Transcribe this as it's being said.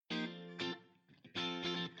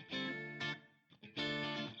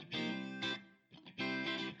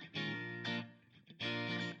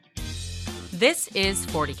This is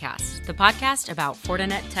FortiCast, the podcast about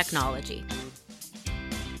Fortinet technology.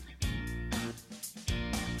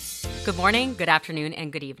 Good morning, good afternoon,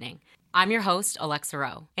 and good evening. I'm your host, Alexa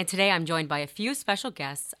Rowe, and today I'm joined by a few special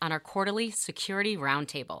guests on our quarterly security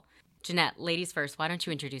roundtable. Jeanette, ladies first, why don't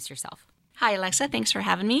you introduce yourself? Hi, Alexa. Thanks for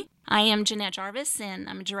having me. I am Jeanette Jarvis, and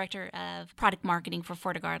I'm a director of product marketing for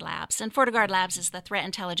FortiGuard Labs. And FortiGuard Labs is the threat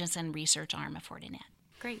intelligence and research arm of Fortinet.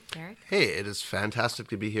 Great, Derek. Hey, it is fantastic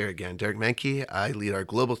to be here again. Derek Menke. I lead our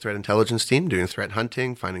global threat intelligence team, doing threat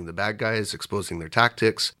hunting, finding the bad guys, exposing their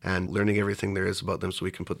tactics, and learning everything there is about them so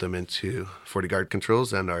we can put them into FortiGuard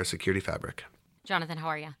controls and our security fabric. Jonathan, how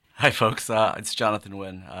are you? Hi, folks. It's Jonathan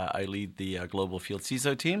Nguyen. I lead the global field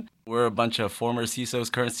CISO team. We're a bunch of former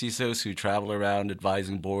CISOs, current CISOs who travel around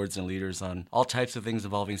advising boards and leaders on all types of things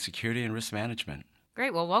involving security and risk management.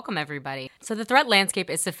 Great. Well, welcome, everybody. So the threat landscape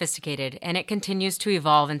is sophisticated, and it continues to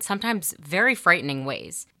evolve in sometimes very frightening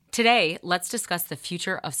ways. Today, let's discuss the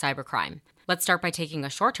future of cybercrime. Let's start by taking a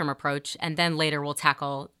short-term approach, and then later we'll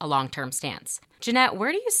tackle a long-term stance. Jeanette,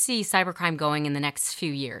 where do you see cybercrime going in the next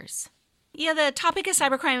few years? Yeah, the topic of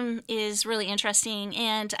cybercrime is really interesting,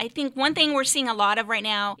 and I think one thing we're seeing a lot of right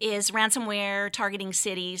now is ransomware targeting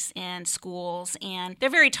cities and schools, and they're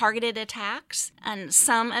very targeted attacks, and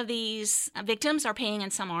some of these victims are paying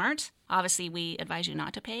and some aren't. Obviously, we advise you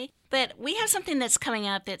not to pay. But we have something that's coming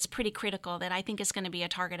up that's pretty critical that I think is going to be a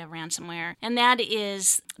target of ransomware, and that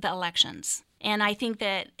is the elections. And I think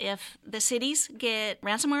that if the cities get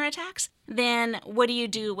ransomware attacks, then what do you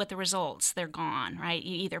do with the results? They're gone, right?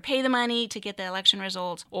 You either pay the money to get the election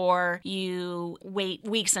results or you wait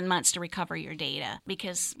weeks and months to recover your data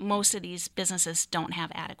because most of these businesses don't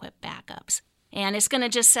have adequate backups. And it's going to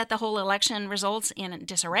just set the whole election results in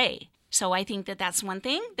disarray. So I think that that's one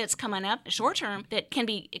thing that's coming up short term that can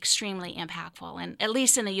be extremely impactful. And at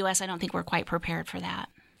least in the U.S., I don't think we're quite prepared for that.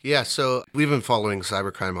 Yeah, so we've been following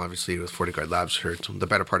cybercrime, obviously, with FortiGuard Labs for the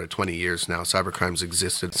better part of 20 years now. Cybercrime's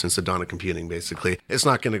existed since the dawn of computing, basically. It's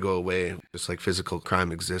not going to go away, just like physical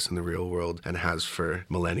crime exists in the real world and has for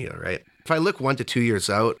millennia, right? If I look 1 to 2 years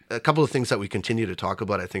out, a couple of things that we continue to talk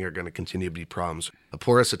about, I think are going to continue to be problems. A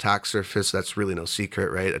porous attack surface, that's really no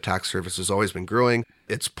secret, right? Attack surface has always been growing.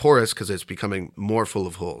 It's porous because it's becoming more full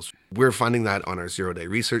of holes. We're finding that on our zero-day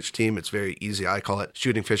research team. It's very easy. I call it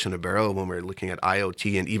shooting fish in a barrel when we're looking at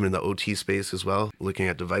IoT and even the OT space as well, looking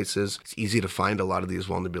at devices. It's easy to find a lot of these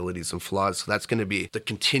vulnerabilities and flaws. So that's going to be the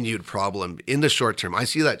continued problem in the short term. I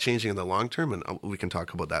see that changing in the long term, and we can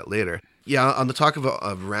talk about that later. Yeah, on the talk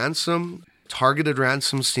of ransom, targeted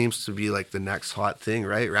ransom seems to be like the next hot thing,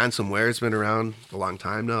 right? Ransomware has been around a long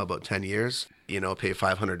time now, about 10 years. Pay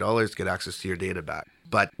 $500 to get access to your data back.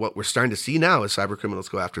 But what we're starting to see now is cyber criminals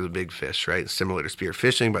go after the big fish, right? Similar to spear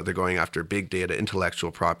phishing, but they're going after big data,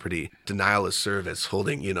 intellectual property, denial of service,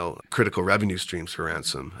 holding, critical revenue streams for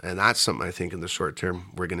ransom. And that's something I think in the short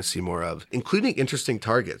term we're going to see more of, including interesting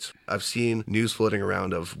targets. I've seen news floating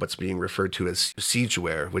around of what's being referred to as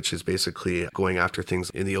siegeware, which is basically going after things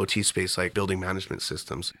in the OT space like building management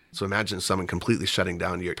systems. So imagine someone completely shutting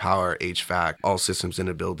down your power, HVAC, all systems in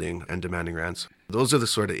a building and demanding ransom. Those are the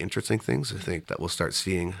sort of interesting things I think that we'll start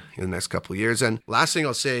seeing in the next couple of years. And last thing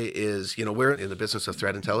I'll say is, we're in the business of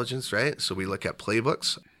threat intelligence, right? So we look at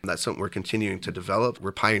playbooks. That's something we're continuing to develop.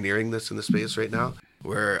 We're pioneering this in the space right now.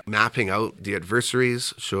 We're mapping out the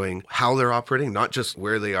adversaries, showing how they're operating, not just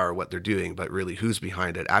where they are, what they're doing, but really who's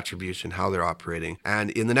behind it, attribution, how they're operating. And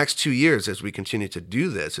in the next 2 years, as we continue to do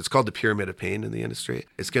this, it's called the pyramid of pain in the industry.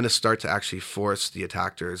 It's going to start to actually force the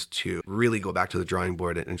attackers to really go back to the drawing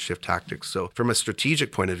board and shift tactics. So from a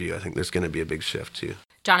strategic point of view, I think there's going to be a big shift too.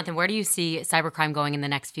 Jonathan, where do you see cybercrime going in the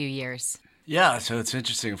next few years? Yeah, so it's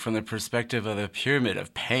interesting from the perspective of the pyramid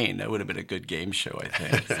of pain. That would have been a good game show, I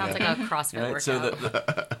think. Sounds like a CrossFit workout.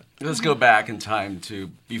 So let's go back in time to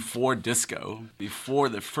before disco, before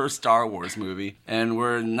the first Star Wars movie. And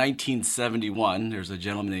we're in 1971. There's a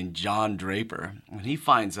gentleman named John Draper. And he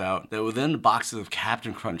finds out that within boxes of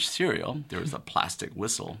Captain Crunch cereal, there's a plastic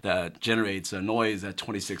whistle that generates a noise at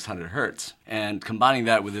 2600 hertz. And combining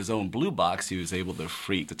that with his own blue box, he was able to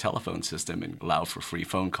freak the telephone system and allow for free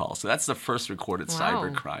phone calls. So that's the first recorded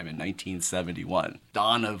cybercrime in 1971.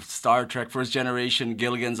 Dawn of Star Trek First Generation,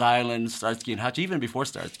 Gilligan's Island, Starsky and Hutch, even before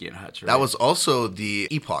Starsky and Hutch. Right? That was also the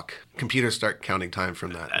epoch. Computers start counting time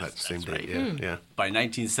from that same date. Right. Yeah. By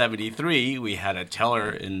 1973, we had a teller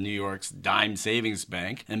in New York's Dime Savings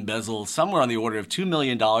Bank embezzle somewhere on the order of $2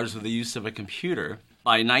 million with the use of a computer.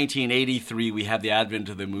 By 1983, we had the advent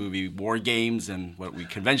of the movie War Games and what we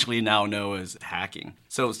conventionally now know as hacking.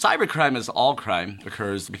 So cybercrime, as all crime,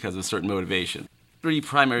 occurs because of certain motivation. three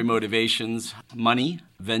primary motivations: money,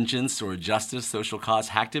 vengeance or justice, social cause,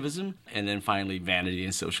 hacktivism, and then finally vanity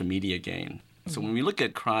and social media gain. So when we look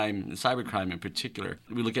at crime, cybercrime in particular,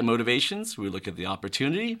 we look at motivations, we look at the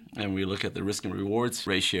opportunity, and we look at the risk and rewards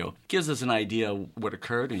ratio. It gives us an idea of what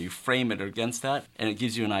occurred, and you frame it against that, and it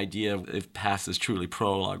gives you an idea of if past is truly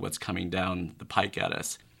prologue, what's coming down the pike at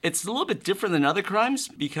us. It's a little bit different than other crimes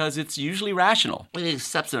because it's usually rational. With the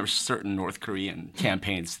exception of certain North Korean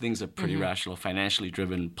campaigns, things are pretty rational, financially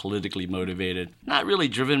driven, politically motivated, not really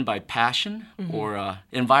driven by passion or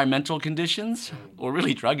environmental conditions or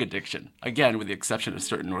really drug addiction. Again, with the exception of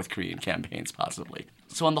certain North Korean campaigns, possibly.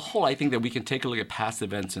 So on the whole, I think that we can take a look at past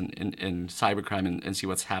events in cybercrime and see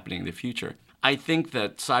what's happening in the future. I think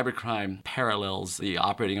that cybercrime parallels the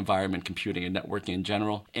operating environment, computing, and networking in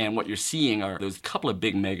general. And what you're seeing are those couple of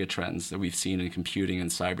big mega trends that we've seen in computing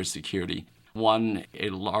and cybersecurity. One, a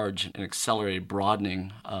large and accelerated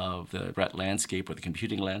broadening of the threat landscape or the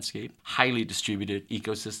computing landscape, highly distributed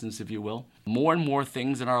ecosystems, if you will. More and more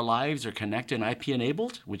things in our lives are connected and IP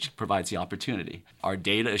enabled, which provides the opportunity. Our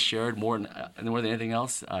data is shared more than anything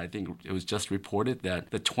else. I think it was just reported that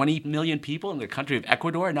the 20 million people in the country of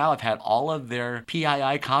Ecuador now have had all of their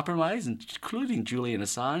PII compromised, including Julian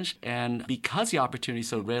Assange. And because the opportunity is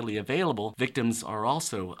so readily available, victims are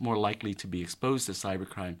also more likely to be exposed to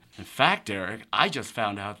cybercrime. In fact, Eric, I just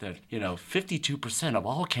found out that 52% of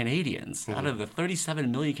all Canadians, out of the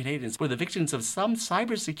 37 million Canadians, were the victims of some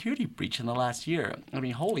cybersecurity breach in the last year. I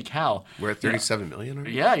mean, holy cow. We're at 37 million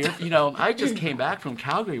already? Yeah, I just came back from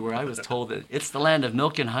Calgary where I was told that it's the land of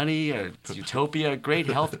milk and honey, it's utopia, great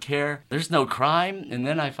health care, there's no crime, and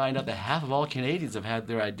then I find out that half of all Canadians have had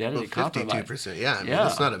their identity compromised. 52%, yeah. I mean,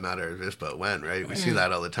 it's not a matter of if but when, right? We see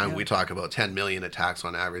that all the time. We talk about 10 million attacks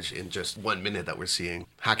on average in just 1 minute that we're seeing,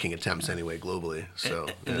 hacking attempts anyway globally. So,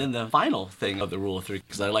 and then the final thing of the rule of three,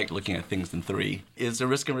 because I like looking at things in three, is the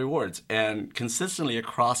risk and rewards. And consistently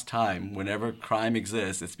across time, whenever crime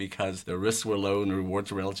exists, it's because the risks were low and the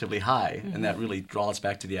rewards were relatively high. And that really draws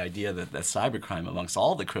back to the idea that cybercrime, amongst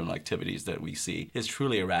all the criminal activities that we see, is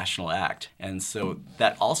truly a rational act. And so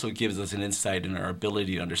that also gives us an insight in our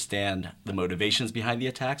ability to understand the motivations behind the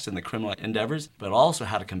attacks and the criminal endeavors, but also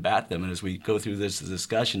how to combat them. And as we go through this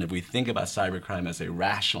discussion, if we think about cybercrime as a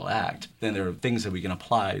rational act, then there are things that we can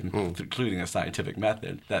apply, including a scientific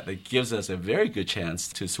method, that gives us a very good chance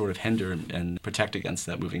to sort of hinder and protect against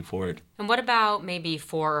that moving forward. And what about maybe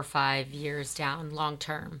 4 or 5 years down long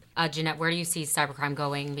term? Jeanette, where do you see cybercrime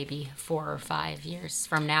going maybe 4 or 5 years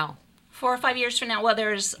from now? 4 or 5 years from now, well,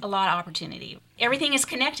 there's a lot of opportunity. Everything is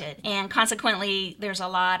connected, and consequently, there's a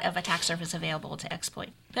lot of attack surface available to exploit.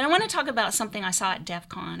 But I want to talk about something I saw at DEF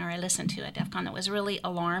CON, or I listened to at DEF CON, that was really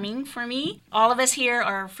alarming for me. All of us here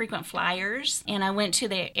are frequent flyers, and I went to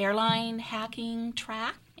the airline hacking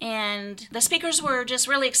track. And the speakers were just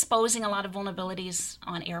really exposing a lot of vulnerabilities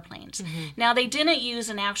on airplanes. Now, they didn't use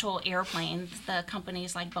an actual airplane. The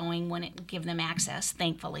companies like Boeing wouldn't give them access,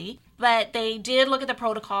 thankfully. But they did look at the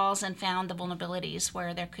protocols and found the vulnerabilities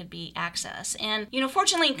where there could be access. And,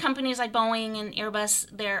 fortunately, companies like Boeing and Airbus,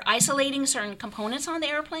 they're isolating certain components on the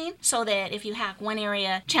airplane so that if you hack one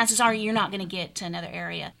area, chances are you're not going to get to another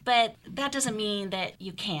area. But that doesn't mean that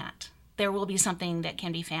you can't. There will be something that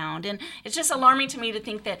can be found. And it's just alarming to me to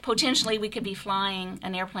think that potentially we could be flying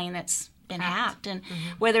an airplane that's been hacked. And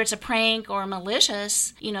whether it's a prank or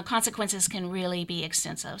malicious, consequences can really be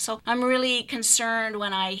extensive. So I'm really concerned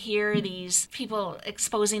when I hear these people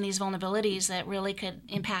exposing these vulnerabilities that really could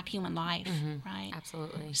impact human life, right?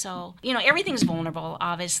 Absolutely. So, everything's vulnerable,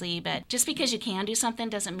 obviously, but just because you can do something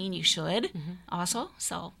doesn't mean you should also.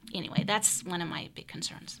 So anyway, that's one of my big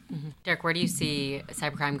concerns. Derek, where do you see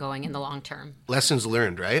cybercrime going in the long term? Lessons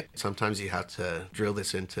learned, right? Sometimes you have to drill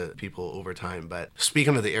this into people over time. But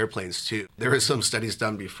speaking of the airplanes too, there were some studies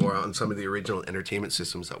done before on some of the original entertainment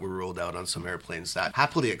systems that were rolled out on some airplanes that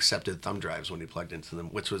happily accepted thumb drives when you plugged into them,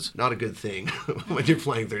 which was not a good thing when you're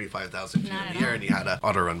flying 35,000 feet in the air and you had an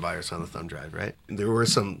auto-run virus on the thumb drive, right? And there were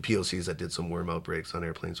some POCs that did some worm outbreaks on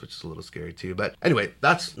airplanes, which is a little scary too. But anyway,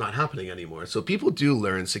 that's not happening anymore. So people do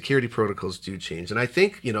learn, security protocols do change. And I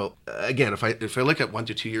think, again, if I look at 1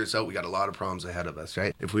 to 2 years out, we got a lot of problems ahead of us,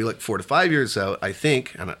 right? If we look 4 to 5 years out, I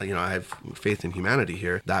think, and I have faith in humanity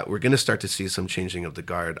here, that we're going to start to see some changing of the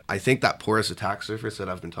guard. I think that porous attack surface that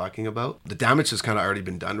I've been talking about, the damage has kind of already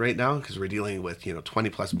been done right now because we're dealing with, 20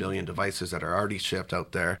 plus billion devices that are already shipped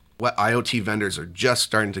out there. What IoT vendors are just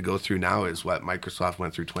starting to go through now is what Microsoft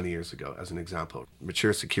went through 20 years ago, as an example.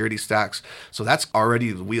 Mature security stacks. So that's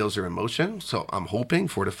already, the wheels are in motion. So I'm hoping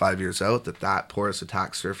 4 to 5 years out that porous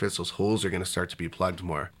attack surface, those holes are going to start to be plugged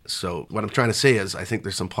more. So what I'm trying to say is I think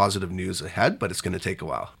there's some positive news ahead, but it's going to take a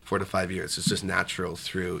while, 4 to 5 years. It's just natural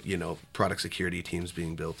through, product security teams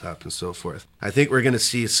being built up and so forth. I think we're going to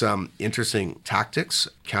see some interesting tactics,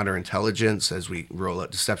 counterintelligence as we roll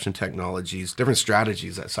out deception technologies, different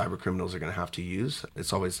strategies that cyber criminals are going to have to use.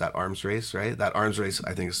 It's always that arms race, right? That arms race,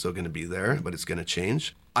 I think, is still going to be there, but it's going to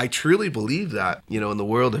change. I truly believe that, in the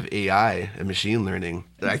world of AI and machine learning,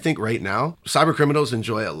 I think right now, cyber criminals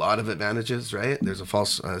enjoy a lot of advantages, right? There's a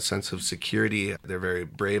false sense of security. They're very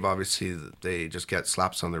brave, obviously. They just get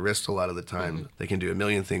slaps on the wrist a lot of the time. They can do a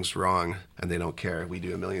million things wrong, and they don't care. We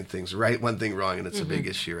do a million things right, one thing wrong, and it's a big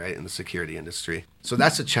issue, right, in the security industry. So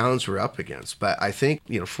that's a challenge we're up against. But I think,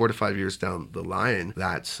 4 to 5 years down the line,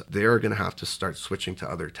 that they're going to have to start switching to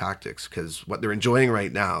other tactics, because what they're enjoying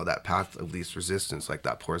right now, that path of least resistance, like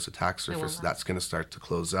that porous attack surface, that's going to start to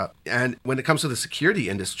close up. And when it comes to the security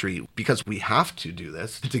industry, because we have to do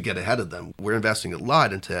this to get ahead of them, we're investing a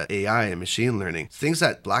lot into AI and machine learning. Things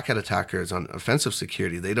that black hat attackers on offensive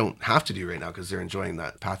security, they don't have to do right now because they're enjoying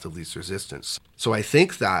that path of least resistance. So I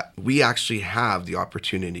think that we actually have the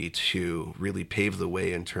opportunity to really pave the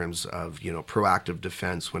way in terms of, proactive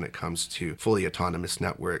defense when it comes to fully autonomous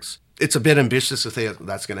networks. It's a bit ambitious to say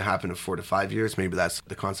that's going to happen in 4 to 5 years. Maybe that's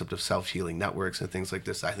the concept of self-healing networks and things like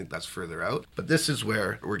this. I think that's further out. But this is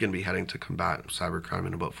where we're going to be heading to combat cybercrime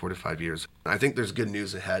in about 4 to 5 years. I think there's good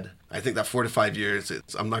news ahead. I think that 4 to 5 years,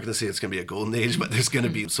 I'm not going to say it's going to be a golden age, but there's going to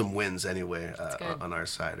be some wins anyway on our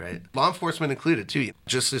side, right? Law enforcement included too.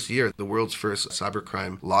 Just this year, the world's first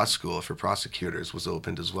cybercrime law school for prosecutors was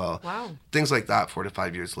opened as well. Wow. Things like that, 4 to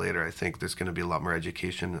 5 years later, I think there's going to be a lot more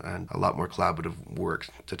education and a lot more collaborative work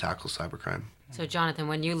to tackle cybercrime. So, Jonathan,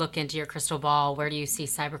 when you look into your crystal ball, where do you see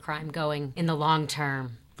cybercrime going in the long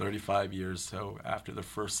term? 35 years so after the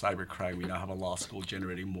first cybercrime, we now have a law school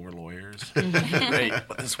generating more lawyers. Great.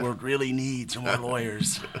 What this world really needs are more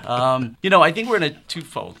lawyers. I think we're in a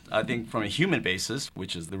twofold. I think from a human basis,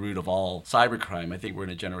 which is the root of all cybercrime, I think we're in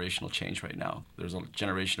a generational change right now. There's a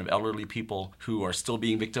generation of elderly people who are still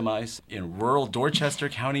being victimized in rural Dorchester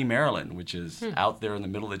County, Maryland, which is out there in the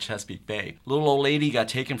middle of the Chesapeake Bay. Little old lady got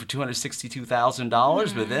taken for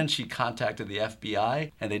 $262,000, but then she contacted the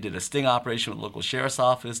FBI, and they did a sting operation with the local sheriff's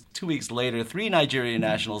office. 2 weeks later, 3 Nigerian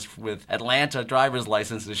nationals with Atlanta driver's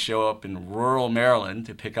licenses show up in rural Maryland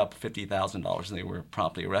to pick up $50,000, and they were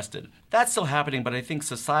promptly arrested. That's still happening, but I think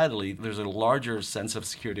societally, there's a larger sense of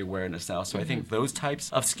security awareness now. So I think those types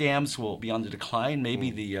of scams will be on the decline.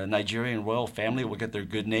 Maybe the Nigerian royal family will get their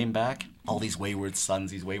good name back. All these wayward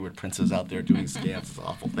sons, these wayward princes out there doing scams is an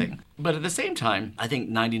awful thing. But at the same time, I think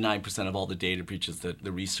 99% of all the data breaches, that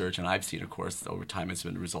the research, and I've seen, of course, over time, has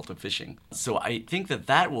been the result of phishing. So I think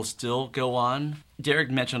that will still go on.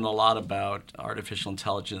 Derek mentioned a lot about artificial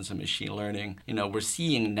intelligence and machine learning. We're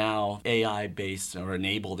seeing now AI-based or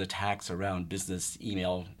enabled attacks around business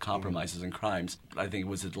email compromises and crimes. I think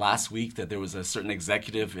was it last week that there was a certain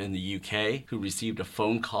executive in the UK who received a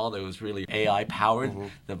phone call that was really AI-powered.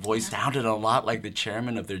 The voice sounded a lot like the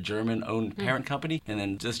chairman of their German-owned parent company. And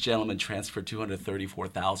then this gentleman transferred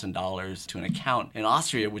 $234,000 to an account in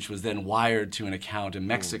Austria, which was then wired to an account in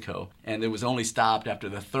Mexico. And it was only stopped after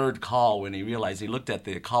the third call when he realized he looked at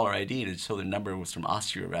the caller ID and it showed the number was from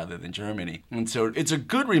Austria rather than Germany. And so it's a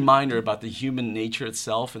good reminder about the human nature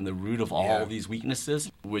itself and the root of all these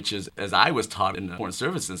weaknesses, which is, as I was taught in the Foreign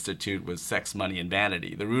Service Institute, was sex, money, and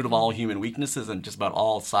vanity. The root of all human weaknesses and just about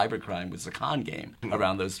all cybercrime was a con game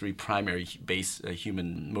around those 3 primary base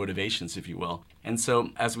human motivations, if you will. And so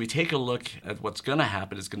as we take a look at what's going to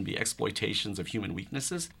happen, is going to be exploitations of human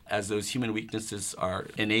weaknesses. As those human weaknesses are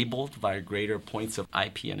enabled by greater points of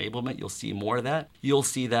IP enablement, you'll see more of that. You'll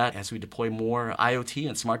see that as we deploy more IoT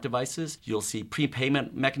and smart devices. You'll see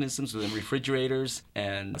prepayment mechanisms within refrigerators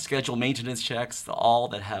and scheduled maintenance checks, all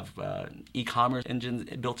that have e-commerce engines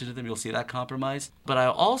built into them. You'll see that compromised. But I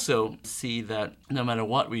also see that no matter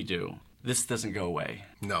what we do, this doesn't go away.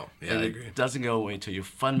 No, I agree. It doesn't go away until you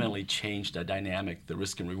fundamentally change the dynamic, the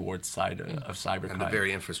risk and reward side of cybercrime. And the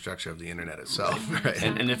very infrastructure of the internet itself. Right?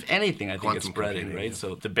 And if anything, I think it's spreading, right? Yeah.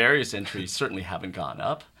 So the barriers to entry certainly haven't gone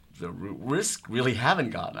up. The risks really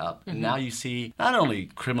haven't gone up. And now you see not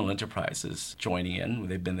only criminal enterprises joining in,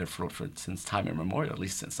 they've been there since time immemorial, at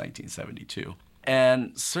least since 1972.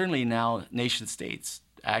 And certainly now nation states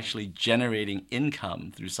actually generating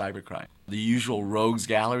income through cybercrime. The usual rogues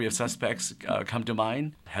gallery of suspects come to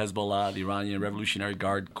mind. Hezbollah, the Iranian Revolutionary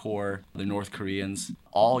Guard Corps, the North Koreans,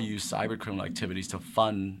 all use cybercriminal activities to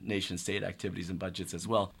fund nation-state activities and budgets as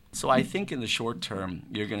well. So I think in the short term,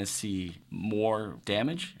 you're going to see more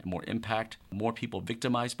damage and more impact, more people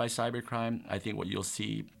victimized by cybercrime. I think what you'll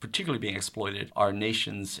see, particularly being exploited, are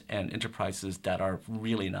nations and enterprises that are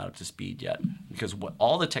really not up to speed yet. Because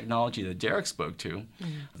all the technology that Derek spoke to,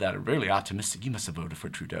 that are really optimistic, you must have voted for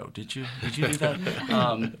Trudeau, did you? Did you do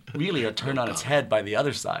that? Really are turned on its head by the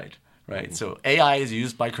other side. Right. So AI is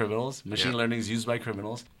used by criminals, machine learning is used by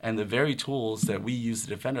criminals, and the very tools that we use to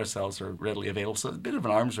defend ourselves are readily available. So it's a bit of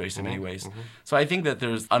an arms race in many ways. So I think that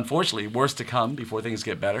there's, unfortunately, worse to come before things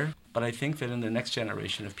get better. But I think that in the next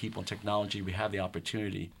generation of people and technology, we have the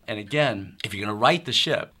opportunity. And again, if you're going to right the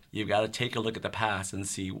ship, you've got to take a look at the past and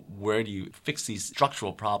see where do you fix these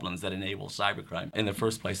structural problems that enable cybercrime in the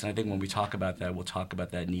first place. And I think when we talk about that, we'll talk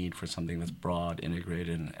about that need for something that's broad,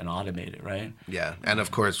 integrated, and automated, right? Yeah. And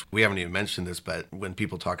of course, we haven't even mentioned this, but when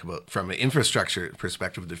people talk about from an infrastructure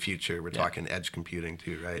perspective of the future, we're talking edge computing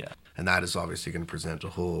too, right? Yeah. And that is obviously going to present a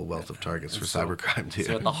whole wealth of targets for cybercrime too.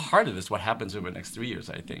 So at the heart of this, what happens over the next 3 years,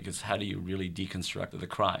 I think, is how do you really deconstruct the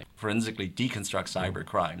crime, forensically deconstruct cyber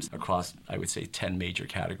crimes across, I would say, 10 major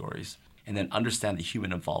categories, and then understand the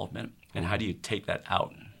human involvement, and how do you take that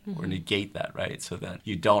out or negate that, right? So that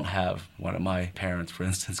you don't have one of my parents, for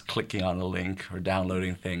instance, clicking on a link or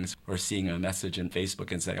downloading things or seeing a message in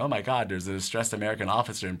Facebook and saying, oh my God, there's a distressed American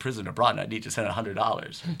officer in prison abroad and I need to send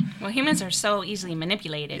 $100. Well, humans are so easily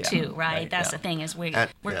manipulated too, right? That's the thing is we're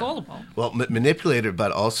gullible. Well, manipulated,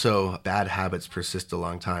 but also bad habits persist a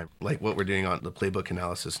long time. Like what we're doing on the playbook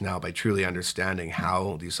analysis now by truly understanding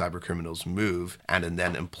how these cyber criminals move and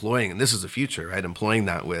then employing, and this is the future, right? Employing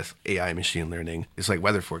that with AI machine learning. It's like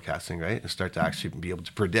weather forecasting, right? And start to actually be able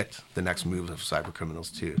to predict the next moves of cyber criminals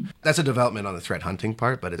too. That's a development on the threat hunting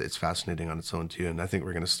part, but it's fascinating on its own too. And I think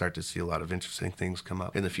we're going to start to see a lot of interesting things come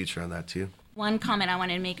up in the future on that too. One comment I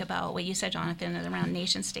wanted to make about what you said, Jonathan, around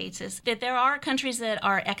nation states is that there are countries that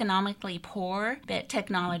are economically poor but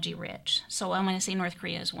technology rich. So I'm going to say North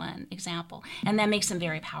Korea is one example. And that makes them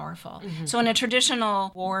very powerful. So in a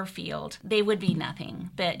traditional war field, they would be nothing.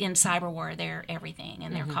 But in cyber war, they're everything,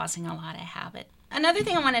 and they're causing a lot of havoc. Another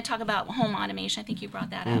thing I want to talk about, home automation. I think you brought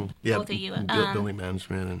that up, both of you. Building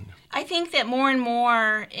management. And I think that more and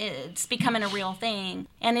more it's becoming a real thing,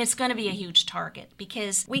 and it's going to be a huge target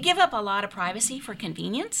because we give up a lot of privacy for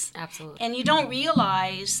convenience. Absolutely. And you don't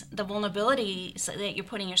realize the vulnerabilities that you're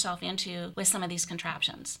putting yourself into with some of these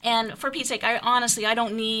contraptions. And for Pete's sake, I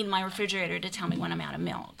don't need my refrigerator to tell me when I'm out of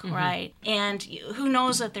milk, right? And who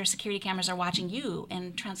knows if their security cameras are watching you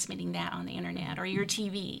and transmitting that on the internet or your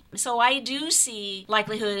TV. So I do see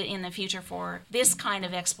likelihood in the future for this kind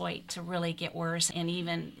of exploit to really get worse, and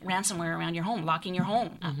even ransomware around your home, locking your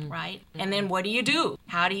home up, right? And then what do?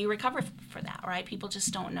 How do you recover for that, right? People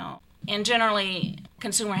just don't know. And generally,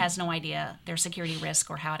 consumer has no idea their security risk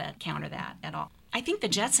or how to counter that at all. I think the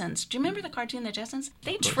Jetsons, do you remember the cartoon The Jetsons?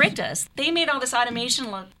 They tricked us. They made all this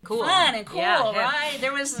automation look fun and cool, right?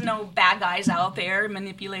 There was no bad guys out there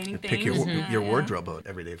manipulating things. Pick your wardrobe out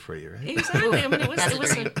every day for you, right? Exactly. I mean, it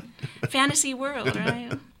was a fantasy world,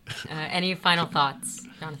 right? Any final thoughts?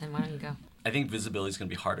 Jonathan, why don't you go? I think visibility is going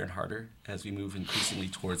to be harder and harder as we move increasingly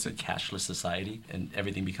towards a cashless society and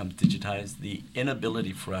everything becomes digitized. The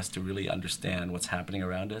inability for us to really understand what's happening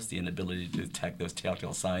around us, the inability to detect those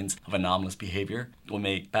telltale signs of anomalous behavior will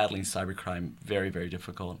make battling cybercrime very, very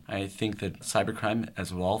difficult. I think that cybercrime,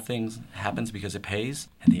 as with all things, happens because it pays.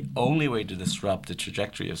 And the only way to disrupt the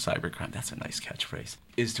trajectory of cybercrime, that's a nice catchphrase,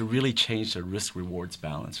 is to really change the risk-rewards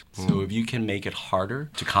balance. So if you can make it harder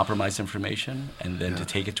to compromise information and then to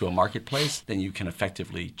take it to a marketplace, then you can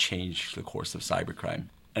effectively change the course of cybercrime.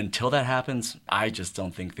 Until that happens, I just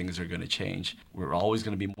don't think things are going to change. We're always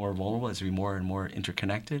going to be more vulnerable as we be more and more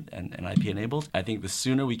interconnected and IP enabled. I think the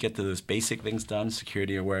sooner we get to those basic things done,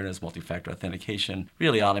 security awareness, multi-factor authentication,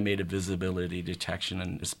 really automated visibility, detection,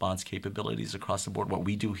 and response capabilities across the board, what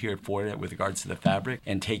we do here at Fortinet with regards to the fabric,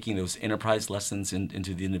 and taking those enterprise lessons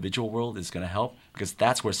into the individual world is going to help, because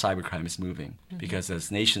that's where cybercrime is moving. Because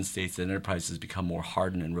as nation states and enterprises become more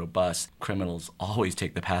hardened and robust, criminals always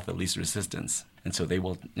take the path of least resistance. And so they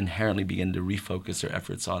will inherently begin to refocus their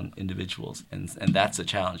efforts on individuals. And that's a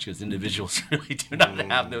challenge because individuals really do not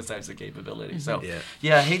have those types of capabilities. So,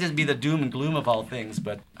 yeah, I hate to be the doom and gloom of all things,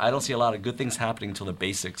 but I don't see a lot of good things happening until the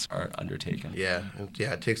basics are undertaken. Yeah,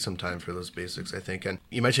 it takes some time for those basics, I think. And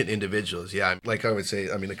you mentioned individuals. Yeah, like I would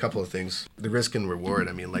say, I mean, a couple of things. The risk and reward,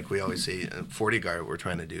 I mean, like we always say, 40Guard, what we're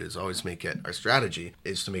trying to do is always make it, our strategy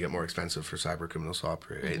is to make it more expensive for cyber criminals to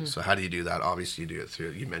operate, right? So how do you do that? Obviously, you do it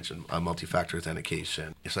through, you mentioned multi-factor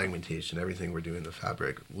authentication, segmentation, everything we're doing in the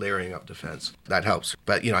fabric, layering up defense. That helps.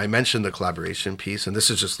 But, I mentioned the collaboration piece, and this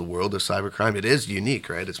is just the world of cybercrime. It is unique,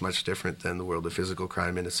 right? It's much different than the world of physical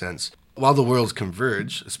crime in a sense. While the worlds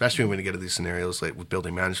converge, especially when you get to these scenarios like with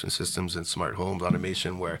building management systems and smart homes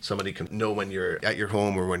automation where somebody can know when you're at your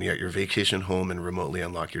home or when you're at your vacation home and remotely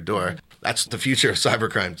unlock your door, that's the future of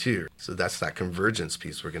cybercrime too. So that's that convergence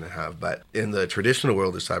piece we're going to have. But in the traditional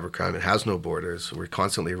world of cybercrime, it has no borders. We're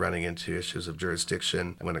constantly running into issues of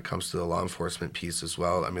jurisdiction when it comes to the law enforcement piece as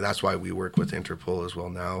well. I mean, that's why we work with Interpol as well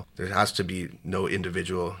now. There has to be no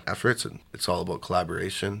individual efforts, and it's all about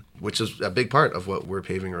collaboration, which is a big part of what we're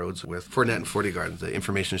paving roads with Fortinet and FortiGuard, the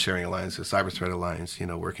Information Sharing Alliance, the Cyber Threat Alliance,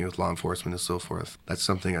 working with law enforcement and so forth. That's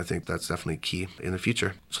something I think that's definitely key in the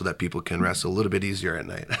future so that people can rest a little bit easier at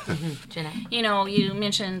night. Jeanette? You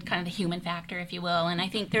mentioned kind of the human factor, if you will, and I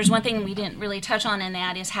think there's one thing we didn't really touch on, and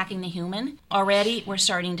that is hacking the human. Already, we're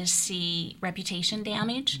starting to see reputation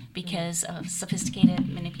damage because of sophisticated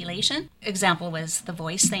manipulation. Example was the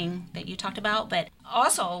voice thing that you talked about, but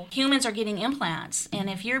also humans are getting implants, and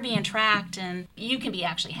if you're being tracked, and you can be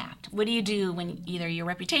actually hacked. What do you do when either your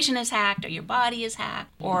reputation is hacked or your body is hacked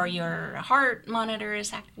or your heart monitor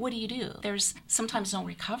is hacked? What do you do? There's sometimes no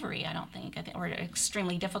recovery, I don't think, or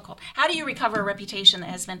extremely difficult. How do you recover a reputation that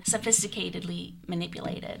has been sophisticatedly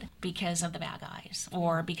manipulated because of the bad guys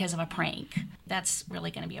or because of a prank? That's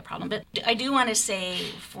really going to be a problem. But I do want to say,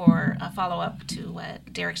 for a follow-up to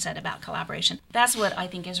what Derek said about collaboration, that's what I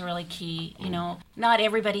think is really key. Not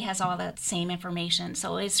everybody has all that same information,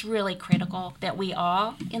 so it's really critical that we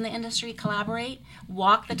all in the industry collaborate,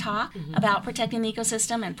 walk the talk about protecting the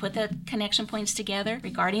ecosystem, and put the connection points together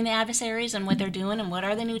regarding the adversaries and what they're doing and what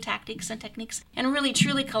are the new tactics and techniques, and really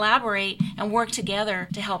truly collaborate and work together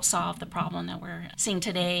to help solve the problem that we're seeing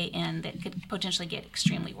today and that could potentially get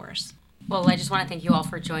extremely worse. Well, I just want to thank you all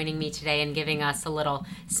for joining me today and giving us a little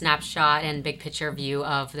snapshot and big picture view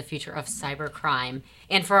of the future of cybercrime.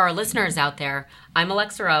 And for our listeners out there, I'm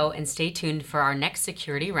Alexa Rowe, and stay tuned for our next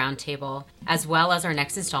Security Roundtable, as well as our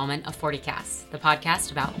next installment of FortiCast, the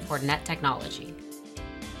podcast about Fortinet technology.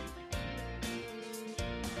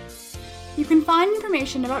 You can find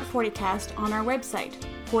information about FortiCast on our website,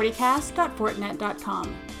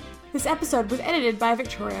 forticast.fortinet.com. This episode was edited by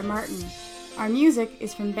Victoria Martin. Our music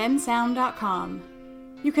is from bensound.com.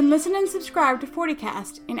 You can listen and subscribe to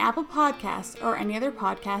FortiCast in Apple Podcasts or any other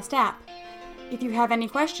podcast app. If you have any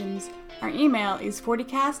questions, our email is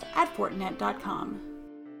forticast@fortinet.com.